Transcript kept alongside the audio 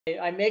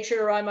I make sure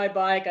to ride my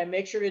bike. I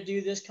make sure to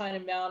do this kind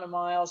of amount of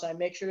miles. I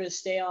make sure to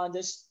stay on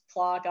this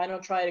clock. I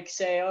don't try to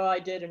say, oh, I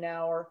did an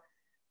hour.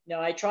 No,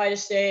 I try to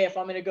stay. If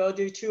I'm going to go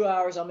do 2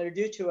 hours, I'm going to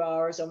do 2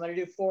 hours. I'm going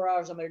to do 4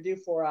 hours. I'm going to do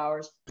 4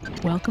 hours.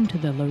 Welcome to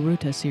the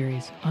Ruta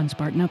Series on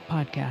Spartan Up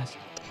Podcast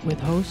with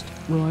host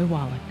Roy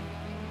Wallack.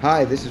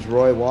 Hi, this is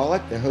Roy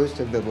Wallack, the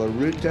host of the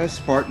Ruta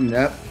Spartan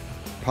Up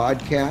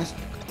Podcast.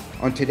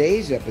 On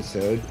today's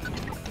episode,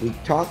 we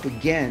talk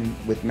again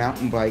with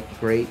mountain bike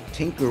great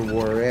Tinker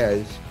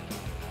Juarez,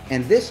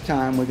 and this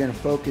time we're going to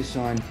focus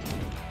on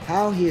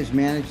how he has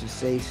managed to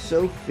stay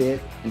so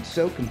fit and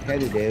so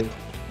competitive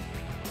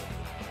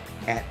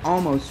at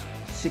almost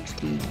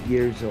 60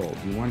 years old.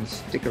 You want to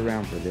stick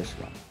around for this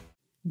one.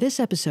 This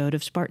episode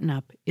of Spartan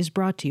Up is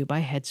brought to you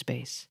by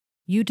Headspace.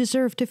 You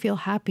deserve to feel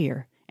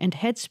happier, and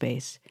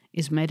Headspace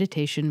is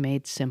meditation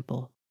made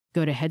simple.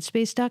 Go to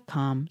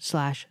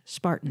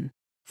headspace.com/Spartan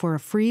for a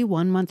free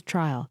 1-month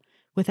trial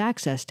with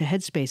access to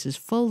Headspace's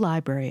full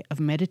library of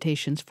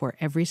meditations for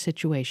every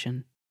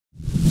situation.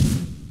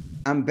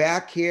 I'm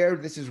back here.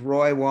 This is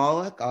Roy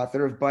Wallack,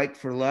 author of Bike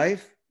for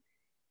Life,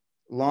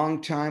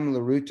 longtime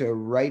Ruta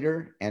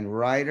writer and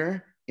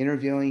rider,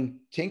 interviewing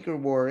Tinker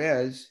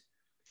Juarez,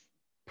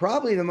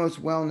 probably the most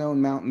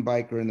well-known mountain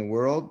biker in the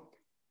world,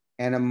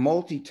 and a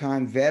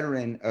multi-time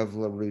veteran of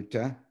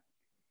Ruta.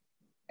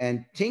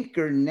 And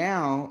Tinker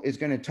now is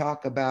going to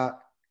talk about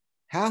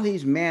how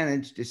he's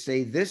managed to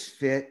stay this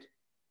fit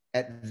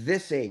at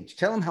this age.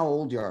 Tell him how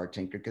old you are,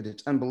 Tinker, because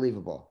it's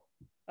unbelievable.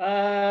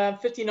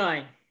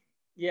 59.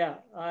 Yeah.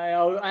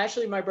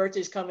 Actually, my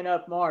birthday's coming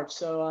up March.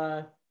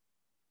 So,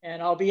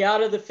 and I'll be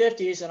out of the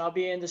 50s and I'll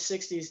be in the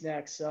 60s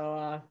next.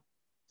 So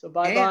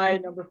bye-bye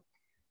at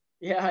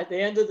the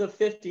end of the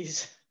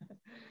 50s.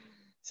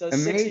 So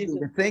amazing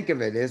 60s. to think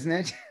of it, isn't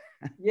it?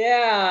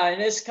 Yeah.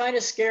 And it's kind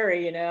of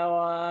scary,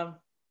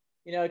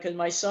 because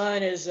my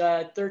son is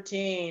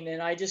 13 and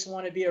I just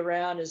want to be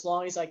around as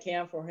long as I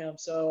can for him.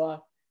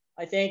 So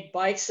I think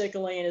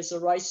bicycling is the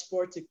right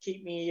sport to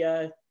keep me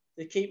in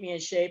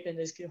shape and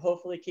this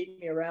hopefully keep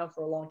me around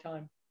for a long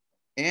time.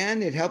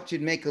 And it helps you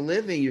make a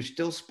living. You're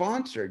still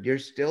sponsored. You're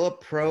still a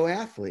pro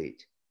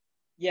athlete.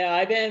 Yeah,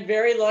 I've been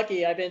very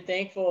lucky. I've been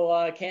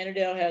thankful.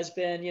 Canada has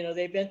been,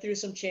 they've been through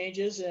some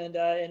changes and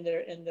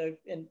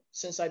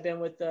since I've been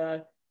with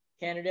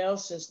Canada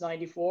since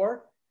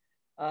 '94.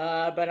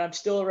 But I'm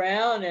still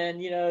around, and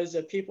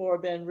the people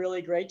have been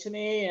really great to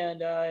me,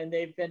 and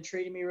they've been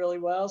treating me really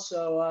well.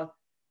 So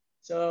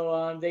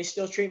they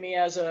still treat me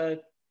as a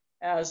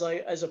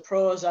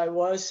pro as I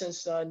was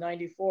since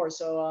 '94.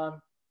 So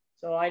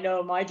I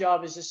know my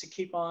job is just to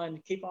keep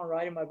on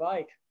riding my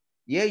bike.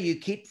 Yeah, you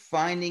keep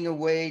finding a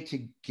way to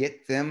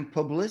get them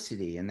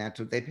publicity, and that's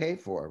what they pay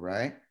for,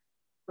 right?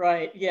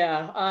 Right.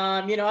 Yeah.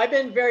 I've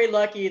been very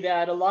lucky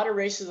that a lot of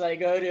races I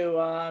go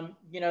to,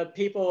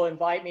 people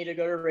invite me to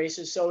go to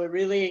races. So it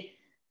really,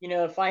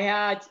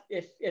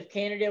 if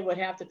Canada would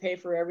have to pay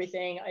for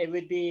everything, it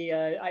would be,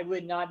 I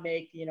would not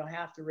make,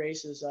 half the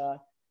races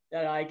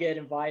that I get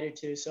invited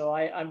to. So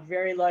I'm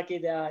very lucky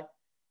that,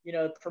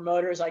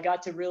 promoters, I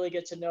got to really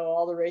get to know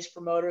all the race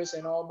promoters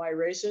and all my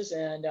races,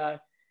 and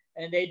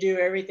they do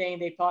everything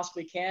they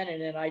possibly can.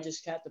 And then I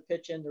just have to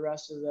pitch in the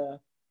rest of the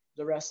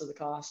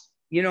cost.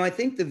 I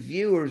think the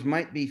viewers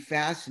might be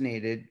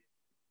fascinated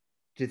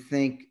to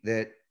think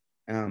that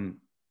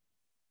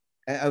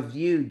of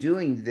you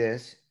doing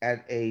this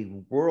at a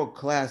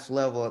world-class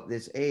level at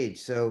this age.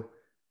 So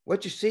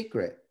what's your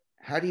secret?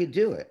 How do you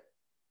do it?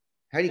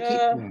 How do you keep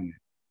doing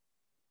it?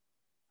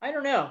 I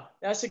don't know.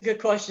 That's a good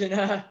question.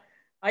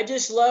 I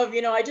just love,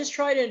 I just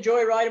try to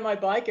enjoy riding my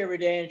bike every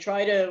day and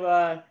try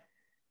to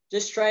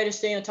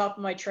stay on top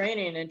of my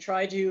training and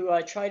try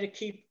to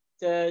keep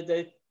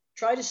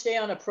try to stay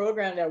on a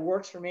program that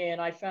works for me. And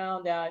I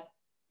found that,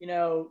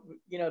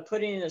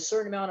 putting in a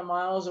certain amount of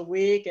miles a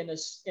week and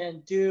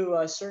do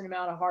a certain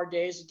amount of hard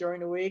days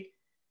during the week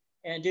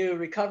and do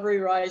recovery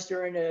rides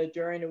during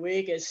the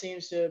week, it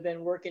seems to have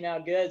been working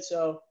out good.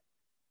 So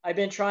I've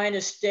been trying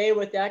to stay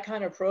with that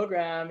kind of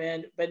program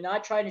but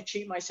not trying to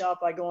cheat myself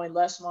by going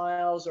less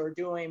miles or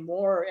doing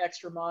more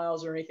extra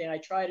miles or anything.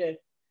 I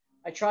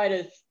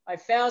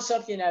found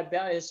something that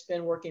has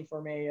been working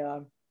for me.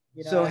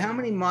 So how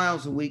many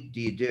miles a week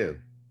do you do?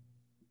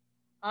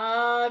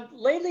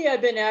 Lately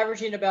I've been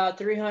averaging about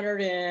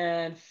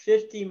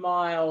 350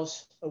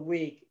 miles a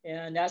week,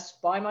 and that's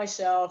by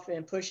myself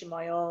and pushing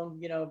my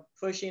own,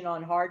 pushing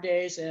on hard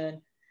days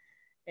and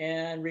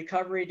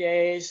recovery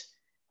days.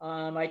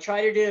 I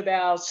try to do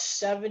about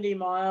 70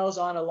 miles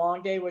on a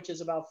long day, which is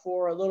about a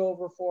little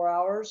over 4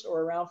 hours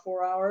or around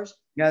 4 hours.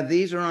 Now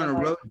these are on a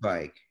road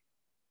bike.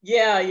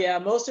 Yeah.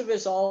 Most of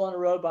it's all on a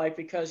road bike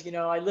because,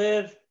 I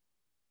live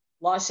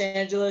Los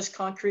Angeles,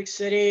 Concrete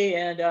City,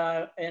 and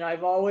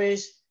I've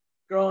always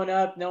grown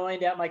up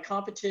knowing that my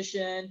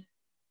competition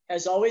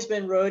has always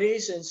been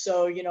roadies, and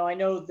so I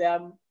know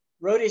that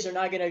roadies are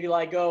not going to be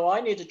like, oh,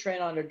 I need to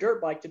train on a dirt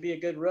bike to be a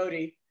good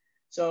roadie.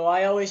 So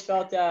I always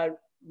felt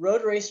that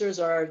road racers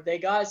they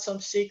got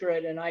some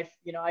secret, and I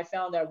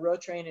found that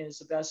road training is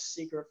the best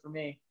secret for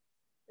me.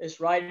 is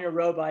riding a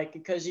road bike,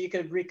 because you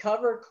could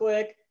recover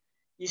quick,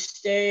 you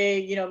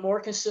stay, more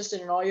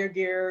consistent in all your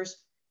gears,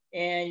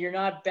 and you're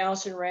not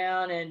bouncing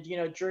around and,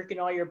 jerking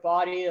all your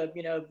body,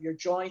 your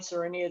joints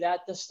or any of that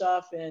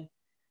stuff. And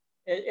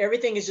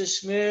everything is just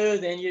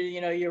smooth, and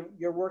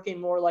you're working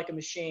more like a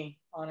machine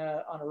on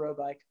a road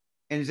bike.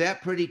 And is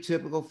that pretty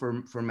typical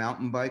for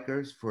mountain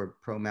bikers, for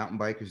pro mountain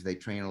bikers? They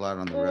train a lot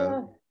on the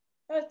road.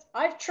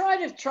 I've tried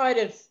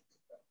to,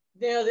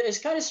 it's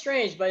kind of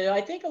strange, but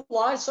I think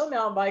some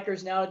mountain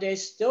bikers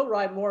nowadays still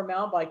ride more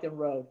mountain bike than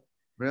road.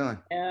 Really?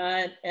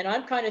 And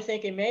I'm kind of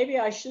thinking maybe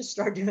I should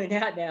start doing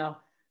that now,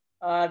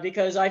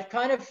 because I've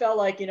kind of felt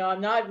like,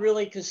 I'm not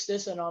really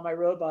consistent on my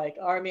road bike,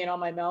 or on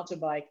my mountain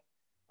bike.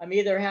 I'm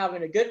either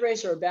having a good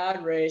race or a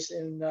bad race.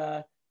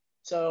 And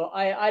so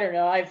I don't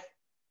know.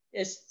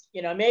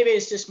 Maybe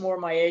it's just more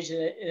my age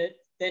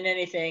than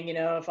anything,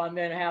 if I'm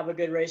going to have a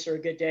good race or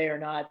a good day or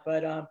not.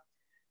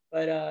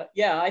 But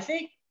yeah, I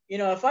think,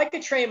 if I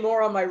could train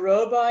more on my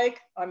road bike,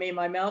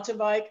 my mountain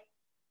bike,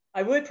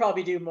 I would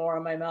probably do more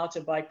on my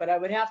mountain bike, but I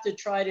would have to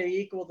try to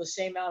equal the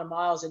same amount of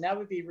miles. And that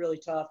would be really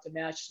tough to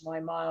match my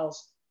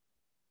miles,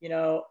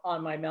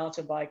 on my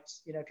mountain bike,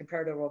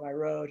 compared to my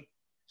road.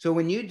 So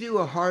when you do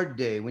a hard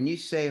day, when you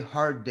say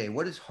hard day,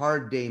 what does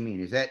hard day mean?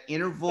 Is that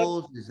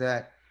intervals? Is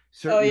that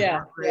certain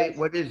heart rate?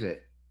 What is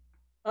it?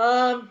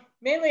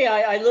 Mainly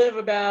I live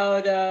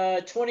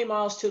about 20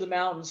 miles to the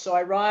mountains. So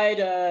I ride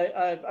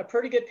a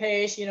pretty good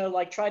pace,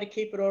 try to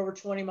keep it over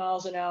 20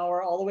 miles an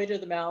hour all the way to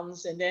the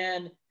mountains. And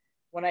then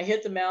when I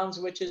hit the mountains,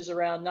 which is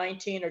around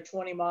 19 or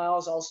 20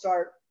 miles,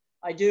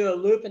 I do a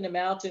loop in the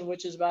mountain,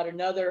 which is about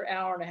another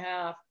hour and a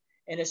half,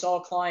 and it's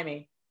all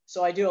climbing.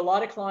 So I do a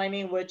lot of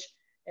climbing,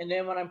 and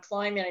then when I'm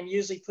climbing, I'm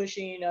usually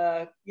pushing,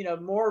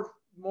 more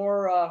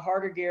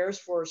harder gears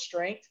for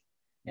strength.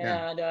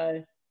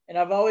 Yeah. And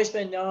I've always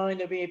been known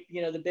to be,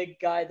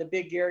 the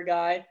big gear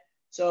guy.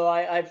 So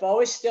I've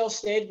always still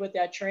stayed with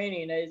that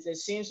training. It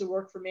seems to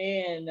work for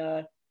me.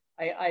 And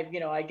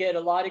I get a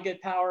lot of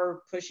good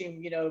power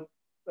pushing,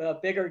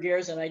 bigger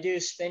gears than I do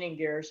spinning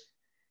gears.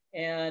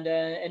 And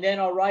then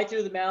I'll ride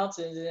through the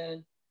mountains.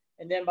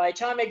 And then by the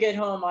time I get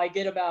home, I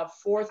get about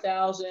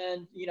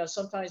 4,000,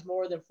 sometimes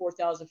more than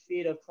 4,000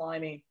 feet of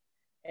climbing.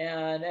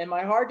 And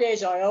my hard days,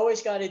 is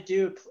always going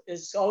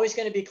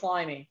to be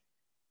climbing.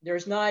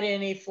 There's not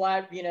any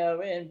flat,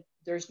 and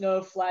there's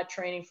no flat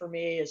training for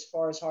me as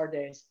far as hard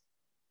days.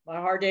 My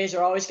hard days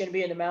are always going to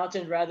be in the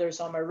mountains, whether it's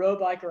on my road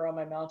bike or on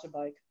my mountain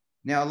bike.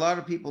 Now, a lot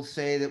of people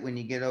say that when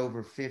you get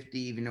over 50,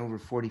 even over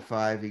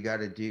 45, you got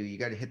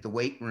to hit the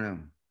weight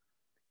room.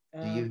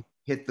 Do you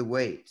hit the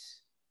weights?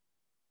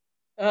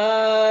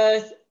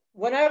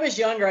 When I was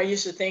younger, I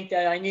used to think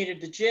that I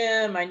needed the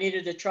gym. I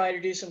needed to try to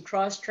do some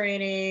cross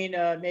training,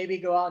 maybe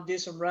go out and do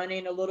some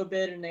running a little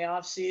bit in the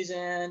off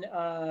season.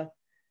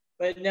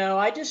 But no,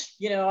 I just,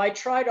 I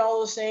tried all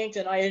those things,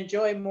 and I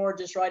enjoy more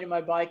just riding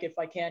my bike if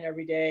I can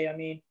every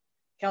day.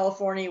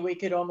 California, we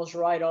could almost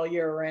ride all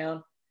year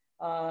round.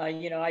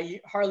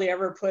 I hardly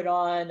ever put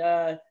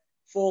on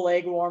full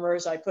leg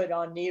warmers. I put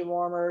on knee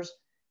warmers,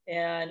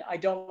 and I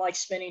don't like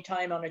spending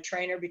time on a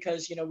trainer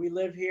because, we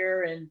live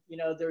here, and, you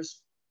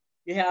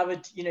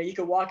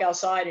could walk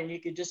outside and you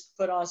could just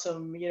put on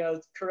some,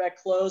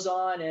 correct clothes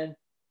on and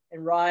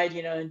ride,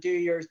 and do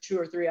your 2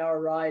 or 3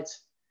 hour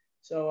rides.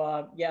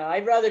 So, yeah,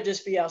 I'd rather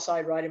just be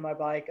outside riding my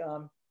bike.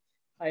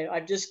 I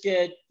just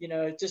get,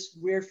 it's just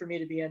weird for me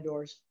to be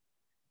indoors.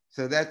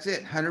 So that's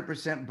it,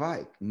 100%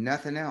 bike,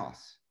 nothing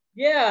else.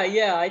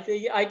 Yeah. I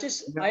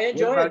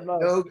enjoy it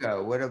most.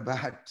 Yoga? What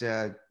about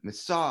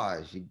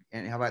massage?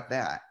 And how about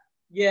that?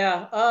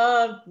 Yeah.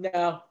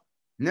 No.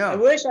 I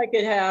wish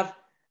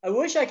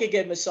I could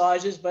get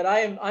massages, but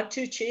I'm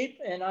too cheap,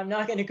 and I'm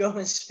not going to go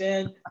and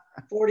spend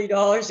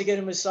 $40 to get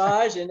a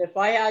massage. And if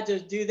I had to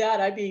do that,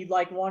 I'd be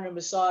like wanting a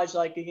massage,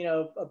 like,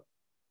 a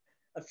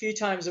few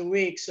times a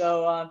week.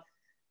 So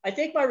I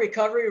think my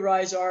recovery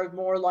rides are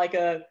more like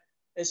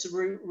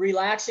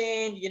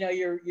relaxing.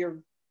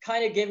 You're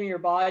kind of giving your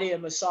body a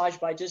massage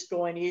by just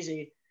going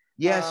easy.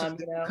 Yes.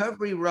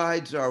 Recovery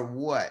rides are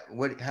what?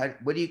 What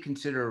do you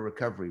consider a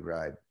recovery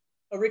ride?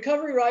 A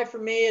recovery ride for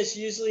me is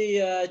usually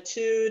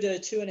 2 to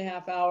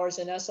 2.5 hours,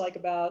 and that's like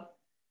about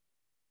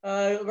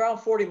around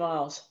 40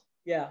 miles.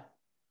 Yeah,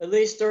 at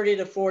least 30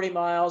 to 40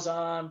 miles.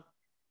 On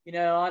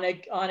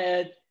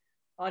a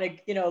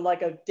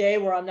like a day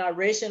where I'm not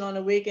racing on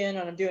the weekend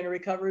and I'm doing a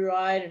recovery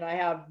ride and I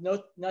have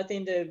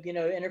nothing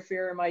to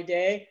interfere in my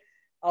day,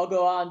 I'll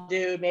go out and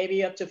do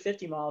maybe up to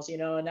 50 miles,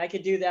 and I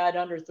could do that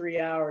under 3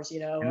 hours,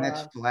 And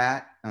that's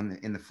flat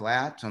in the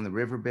flats, on the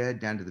riverbed,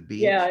 down to the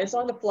beach. Yeah, it's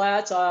on the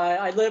flats.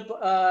 I live,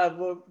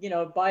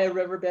 by a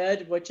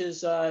riverbed, which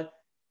is a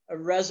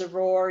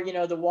reservoir,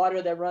 the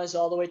water that runs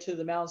all the way to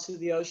the mountains, to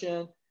the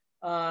ocean.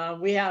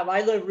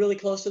 I live really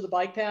close to the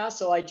bike path,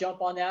 so I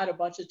jump on that a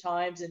bunch of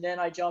times, and then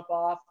I jump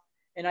off,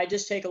 and I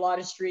just take a lot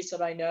of streets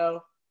that I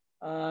know.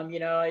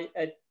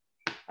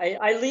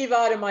 I leave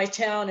out of my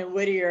town in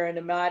Whittier in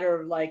a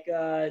matter of like,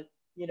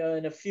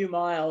 in a few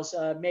miles,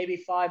 maybe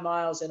 5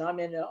 miles, and I'm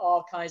in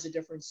all kinds of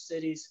different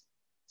cities.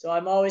 So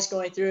I'm always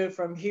going through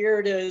from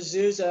here to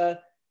Azusa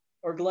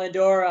or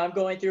Glendora. I'm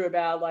going through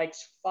about like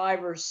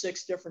 5 or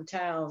 6 different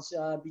towns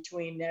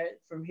between there,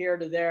 from here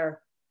to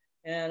there.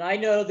 And I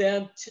know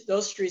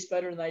those streets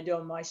better than I do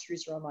my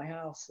streets around my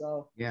house.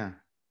 So Yeah.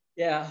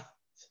 yeah.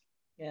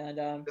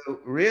 And So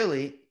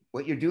really,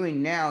 what you're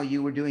doing now,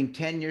 you were doing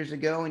 10 years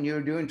ago and you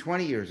were doing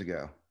 20 years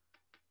ago.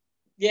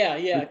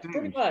 yeah,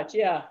 pretty much.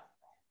 Yeah.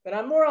 But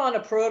I'm more on a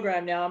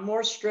program now. I'm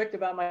more strict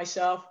about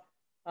myself.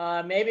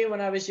 Maybe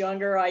when I was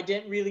younger, I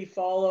didn't really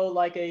follow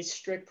like a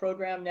strict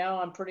program.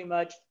 Now I'm pretty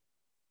much,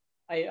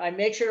 I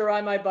make sure to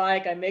ride my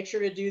bike. I make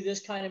sure to do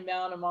this kind of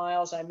amount of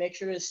miles. I make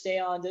sure to stay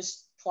on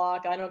this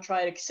clock. I don't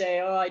try to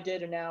say, oh, I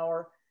did an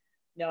hour.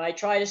 No, I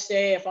try to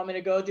stay. If I'm going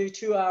to go do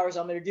 2 hours,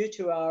 I'm going to do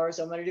 2 hours.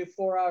 I'm going to do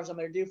 4 hours. I'm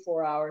going to do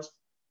 4 hours.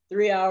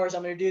 3 hours,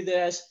 I'm going to do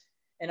this.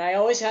 And I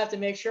always have to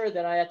make sure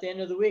that at the end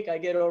of the week, I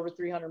get over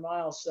 300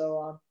 miles.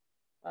 So,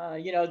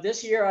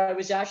 this year I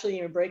was actually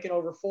even breaking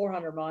over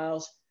 400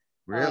 miles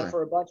Really?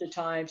 for a bunch of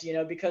times,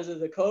 because of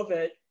the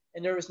COVID,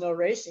 and there was no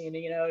racing.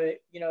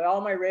 All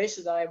my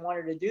races that I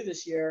wanted to do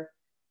this year,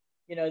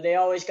 they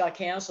always got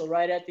canceled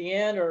right at the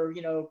end or,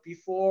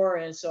 before.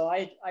 And so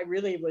I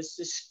really was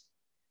just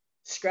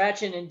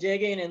scratching and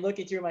digging and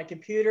looking through my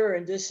computer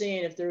and just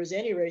seeing if there was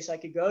any race I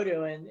could go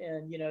to and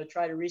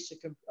try to reach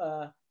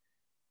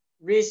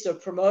the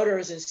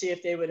promoters and see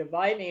if they would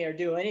invite me or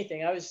do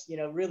anything. I was,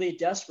 really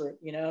desperate,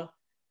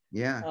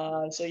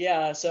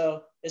 Yeah.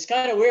 So it's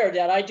kind of weird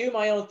that I do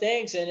my own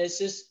things and it's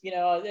just,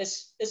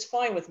 it's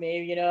fine with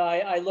me.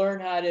 I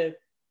learned how to,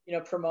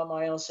 promote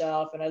my own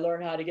self and I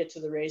learned how to get to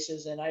the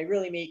races and I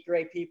really meet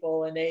great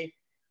people and they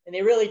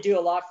really do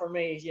a lot for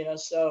me,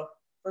 so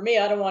for me,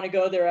 I don't want to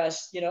go there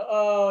as, I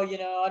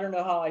don't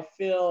know how I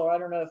feel or I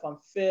don't know if I'm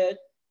fit.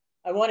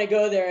 I want to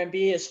go there and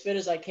be as fit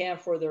as I can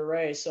for their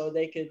race so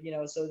they could,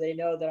 so they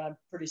know that I'm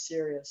pretty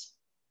serious.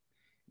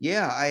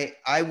 Yeah,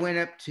 I went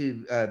up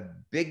to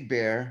Big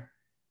Bear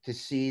to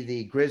see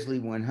the Grizzly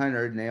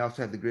 100, and they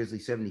also have the Grizzly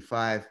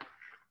 75.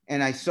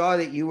 And I saw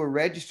that you were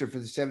registered for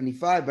the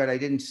 75, but I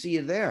didn't see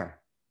you there.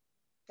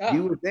 Oh.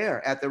 You were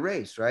there at the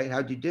race, right?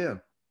 How'd you do?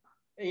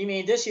 You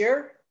mean this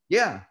year?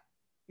 Yeah.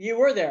 You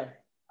were there.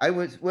 I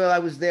was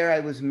there. I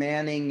was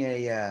manning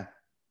a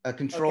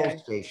control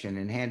station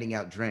and handing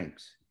out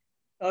drinks.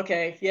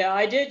 Okay. Yeah,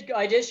 I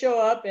did show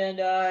up and,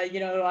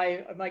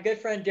 my good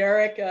friend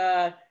Derek,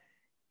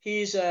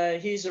 he's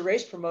a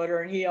race promoter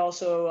and he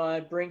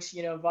also brings,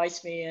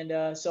 invites me.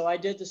 And so I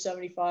did the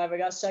 75. I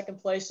got second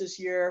place this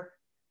year.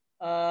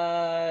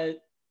 I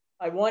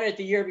won it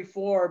the year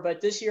before,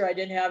 but this year I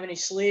didn't have any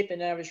sleep. And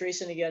then I was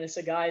racing against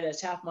a guy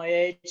that's half my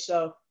age.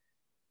 So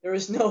there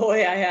was no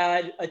way I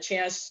had a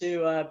chance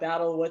to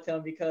battle with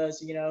him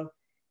because,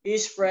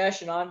 he's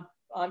fresh and I'm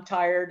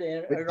tired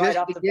and right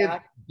off the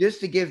back. Just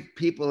to give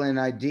people an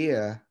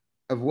idea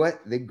of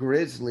what the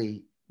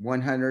Grizzly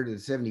 100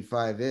 and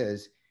 75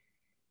 is,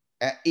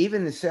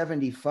 even the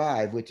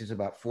 75, which is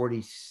about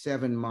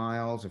 47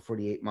 miles or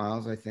 48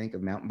 miles, I think,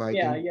 of mountain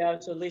biking. Yeah,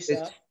 it's at least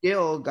it's that.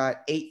 Still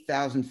got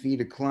 8,000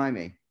 feet of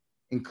climbing,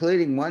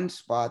 including one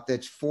spot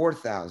that's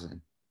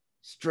 4,000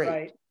 straight.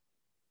 Right.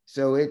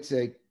 So it's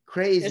a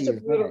crazy,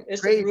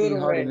 crazy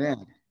hard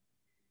event.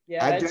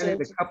 Yeah, I've done it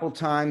a couple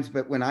times,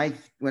 but when I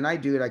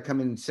do it, I come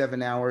in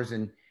 7 hours,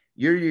 and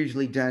you're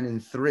usually done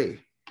in 3,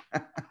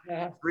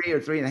 yeah. 3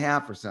 or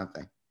 3.5 or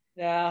something.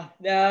 Yeah,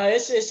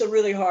 it's a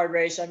really hard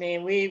race. I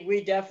mean,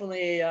 we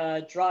definitely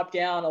drop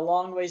down a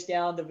long ways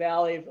down the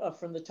valley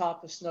from the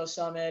top of Snow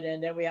Summit,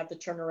 and then we have to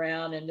turn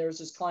around, and there's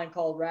this climb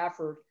called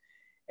Rafford,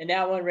 and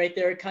that one right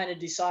there kind of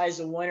decides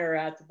the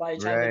winner by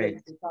the time you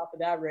get to the top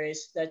of that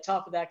race, that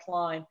top of that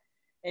climb,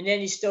 and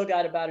then you still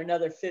got about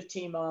another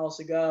 15 miles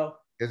to go.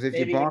 Because if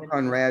you bonk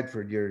on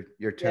Radford,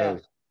 you're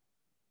toast.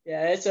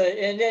 Yeah,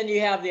 and then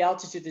you have the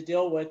altitude to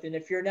deal with, and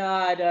if you're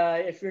not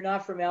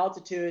from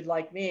altitude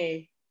like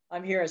me,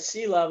 I'm here at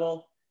sea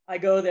level. I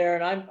go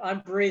there and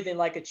I'm breathing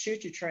like a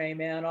choo-choo train,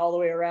 man, all the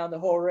way around the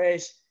whole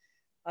race.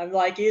 I'm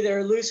like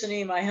either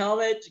loosening my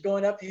helmet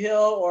going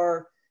uphill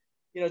or,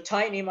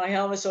 tightening my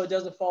helmet so it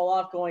doesn't fall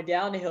off going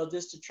down the hill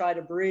just to try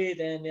to breathe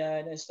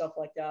and stuff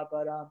like that.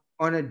 But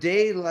on a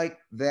day like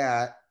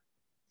that,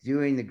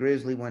 doing the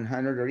Grizzly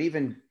 100 or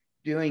even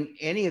doing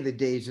any of the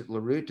days at La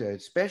Ruta,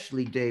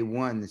 especially day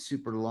one, the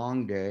super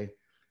long day,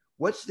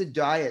 what's the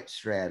diet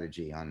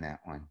strategy on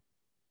that one,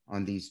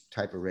 on these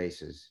type of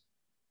races?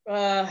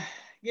 Everybody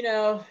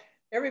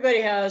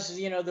has,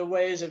 the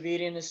ways of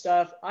eating and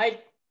stuff.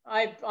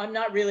 I'm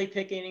not really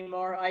picky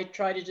anymore. I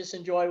try to just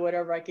enjoy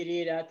whatever I could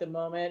eat at the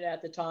moment,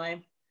 at the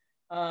time.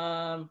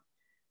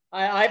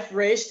 I've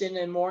raced in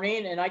the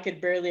morning and I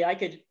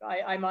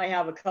might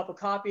have a cup of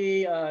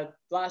coffee, a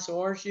glass of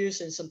orange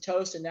juice and some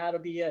toast, and that'll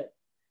be it.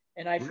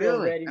 And I feel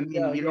ready to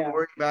go. You don't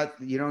worry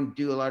about, you don't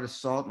do a lot of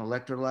salt and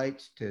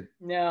electrolytes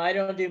No, I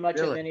don't do much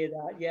of any of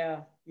that.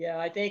 Yeah.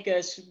 I think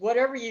it's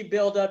whatever you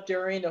build up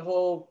during the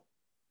whole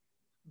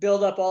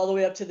build up all the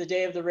way up to the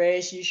day of the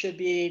race, you should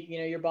be,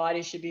 your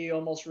body should be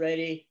almost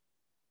ready,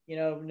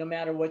 no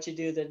matter what you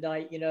do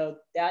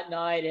that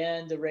night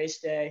and the race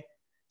day.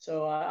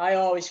 So I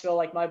always feel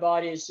like my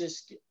body is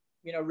just,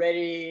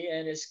 ready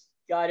and it's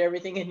got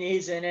everything it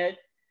needs in it.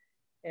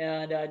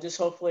 And just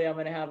hopefully I'm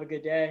going to have a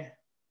good day.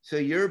 So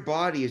your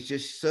body is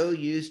just so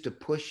used to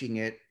pushing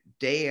it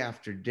day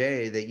after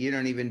day that you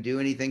don't even do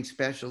anything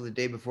special the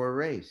day before a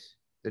race,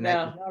 the night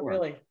No, before. not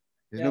really.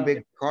 There's no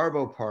big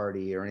carbo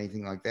party or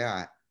anything like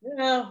that.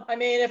 No, I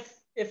mean,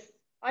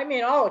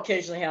 I'll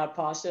occasionally have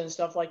pasta and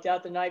stuff like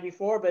that the night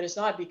before, but it's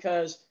not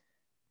because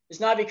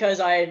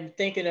I'm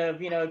thinking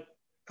of,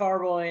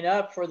 carboing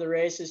up for the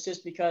race. It's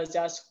just because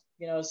that's,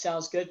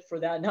 sounds good for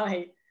that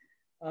night.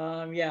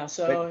 Yeah.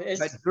 So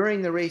but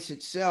during the race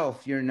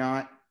itself, what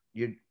are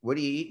you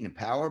eating? A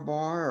power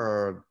bar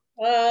or?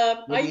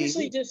 I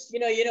usually just,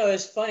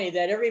 it's funny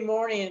that every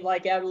morning,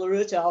 like at La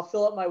Ruta, I'll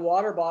fill up my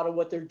water bottle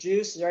with their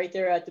juice right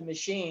there at the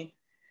machine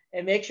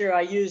and make sure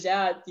I use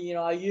that.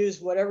 I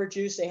use whatever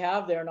juice they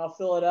have there and I'll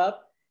fill it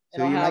up.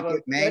 So you might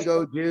get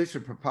mango juice or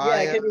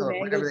papaya, it could be or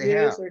mango whatever juice, they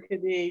have. or it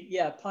could be,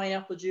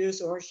 pineapple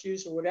juice, orange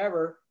juice, or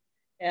whatever.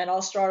 And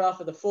I'll start off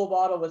with a full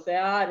bottle with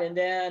that. And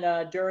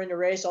then during the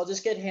race, I'll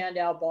just get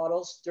handout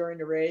bottles during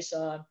the race.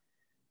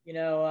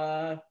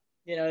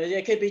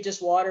 It could be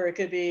just water. It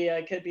could be,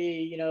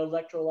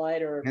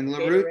 electrolyte or And La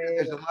Ruta,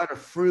 there's a lot of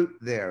fruit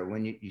there.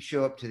 When you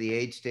show up to the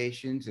aid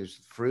stations, there's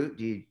fruit.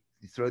 Do you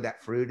throw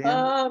that fruit in?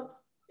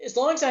 As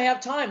long as I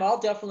have time, I'll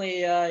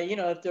definitely,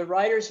 if the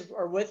riders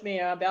are with me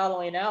and I'm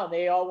battling out,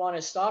 they all want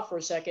to stop for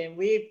a second.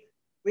 We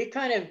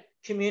kind of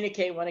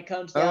communicate when it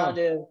comes down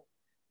to,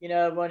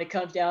 when it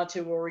comes down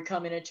to where we're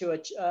coming into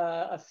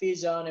a feed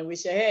zone and we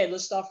say, hey,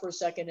 let's stop for a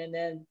second. And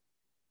then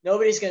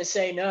nobody's going to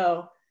say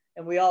no.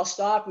 And we all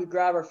stop, we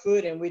grab our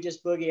food and we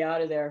just boogie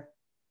out of there.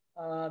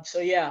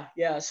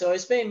 So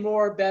it's been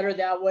more better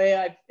that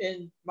way.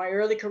 In my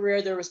early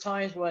career, there was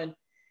times when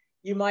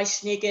you might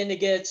sneak in to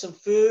get some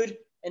food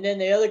and then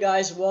the other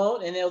guys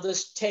won't, and they'll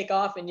just take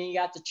off and then you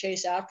got to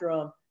chase after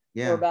them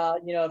for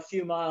about, a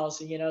few miles,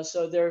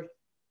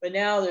 but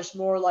now there's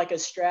more like a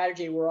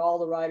strategy where all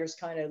the riders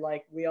kind of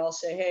like, we all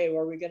say, hey,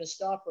 are we going to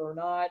stop or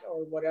not,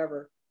 or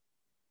whatever.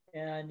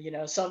 And,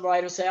 some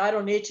riders say, I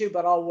don't need to,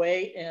 but I'll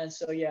wait. And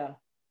so, so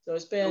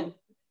it's been.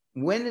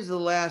 When is the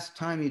last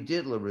time you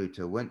did La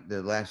Ruta?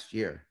 The last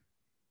year?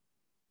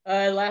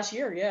 Last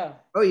year. Yeah.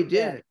 Oh, you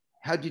did? Yeah.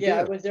 How'd you do? Yeah,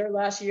 I was there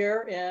last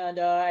year and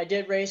I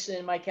did race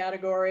in my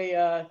category.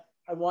 I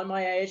won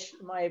my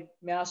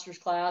master's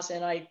class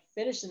and I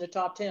finished in the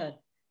top 10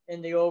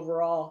 in the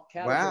overall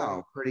category.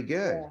 Wow, pretty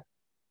good.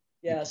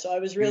 Yeah. So I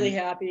was really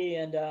happy.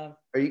 And are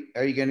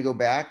you going to go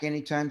back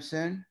anytime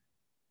soon?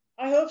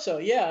 I hope so.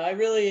 Yeah, I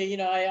really,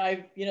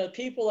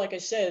 people, like I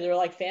said, they're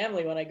like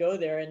family when I go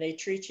there and they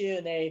treat you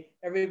and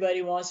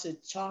everybody wants to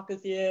talk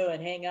with you and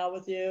hang out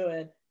with you.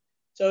 And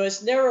so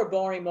it's never a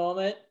boring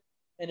moment.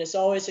 And it's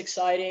always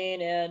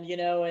exciting, and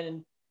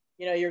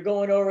you're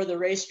going over the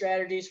race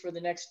strategies for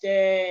the next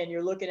day, and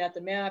you're looking at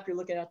the map, you're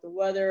looking at the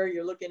weather,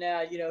 you're looking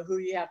at who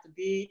you have to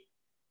beat.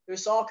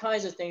 There's all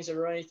kinds of things that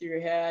are running through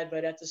your head,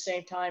 but at the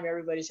same time,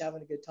 everybody's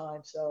having a good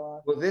time.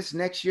 So well, this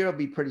next year will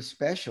be pretty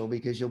special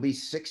because you'll be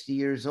 60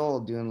 years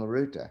old doing La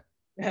Ruta.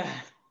 I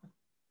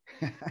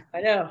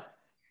know.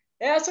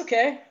 Yeah, it's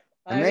okay.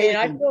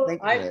 Amazing.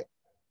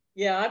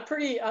 I'm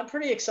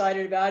pretty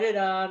excited about it.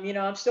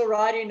 I'm still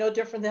riding no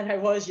different than I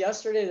was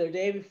yesterday, the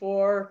day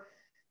before.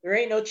 There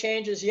ain't no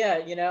changes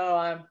yet.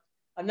 I'm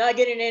not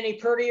getting any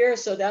prettier,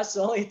 so that's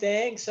the only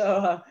thing.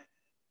 So,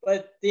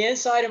 but the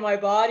inside of my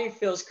body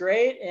feels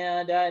great,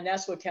 and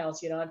that's what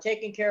counts. I'm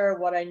taking care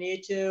of what I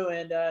need to,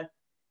 and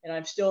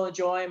I'm still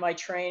enjoying my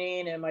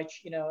training, and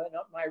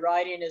my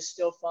riding is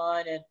still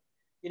fun,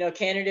 and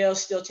Cannondale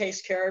still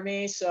takes care of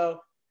me. So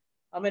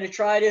I'm going to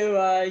try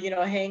to,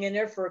 hang in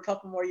there for a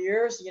couple more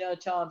years,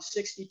 until I'm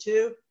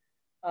 62.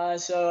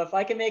 So if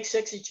I can make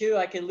 62,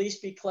 I can at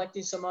least be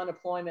collecting some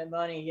unemployment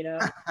money,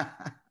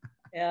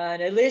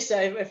 and at least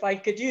if I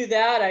could do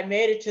that, I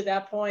made it to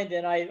that point,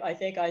 then I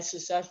think I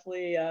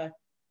successfully,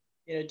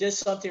 did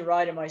something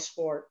right in my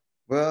sport.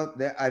 Well,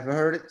 I've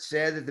heard it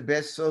said that the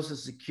best Social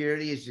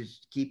Security is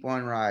just keep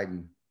on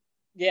riding.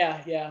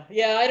 Yeah.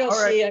 I don't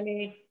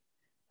see,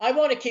 I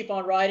want to keep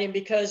on riding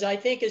because I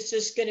think it's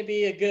just going to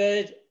be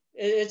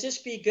it'd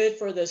just be good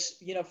for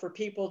this, for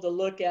people to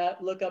look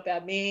up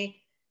at me.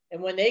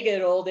 And when they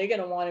get old, they're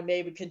going to want to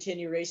maybe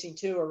continue racing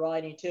too or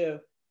riding too.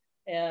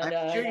 And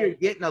I'm sure you're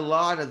getting a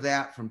lot of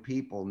that from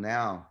people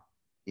now,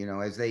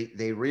 as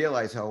they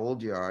realize how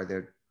old you are,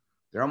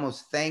 they're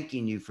almost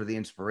thanking you for the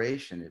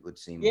inspiration, it would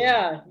seem.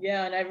 Yeah.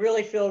 And I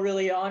really feel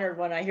really honored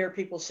when I hear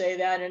people say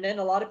that. And then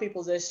a lot of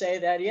people, they say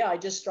that, I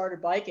just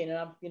started biking and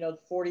I'm,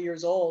 40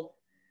 years old.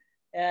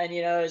 And,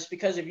 it's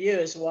because of you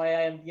is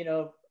why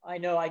I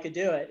know I could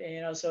do it.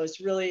 And, so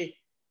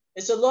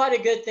it's a lot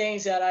of good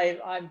things that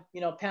I'm,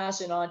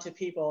 passing on to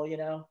people,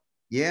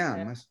 Yeah,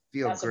 it must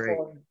feel great.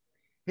 Important.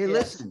 Hey,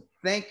 listen,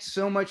 thanks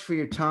so much for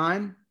your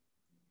time.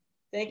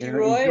 Thank you,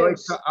 Roy.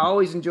 I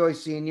always enjoy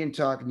seeing you and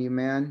talking to you,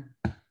 man.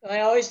 I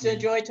always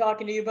enjoy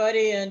talking to you,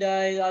 buddy. And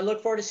I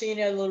look forward to seeing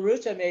you at La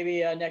Ruta maybe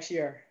next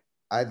year.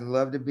 I'd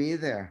love to be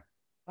there.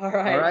 All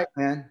right. All right,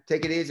 man.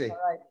 Take it easy. All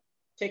right.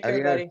 Take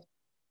care, buddy.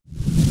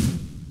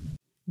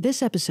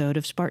 This episode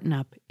of Spartan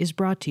Up is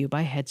brought to you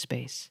by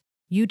Headspace.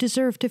 You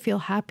deserve to feel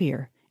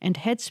happier, and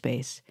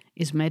Headspace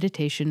is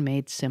meditation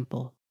made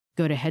simple.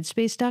 Go to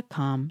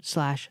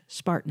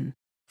headspace.com/Spartan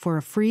for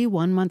a free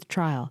 1-month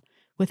trial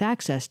with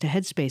access to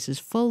Headspace's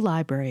full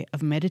library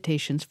of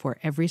meditations for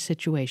every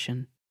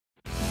situation.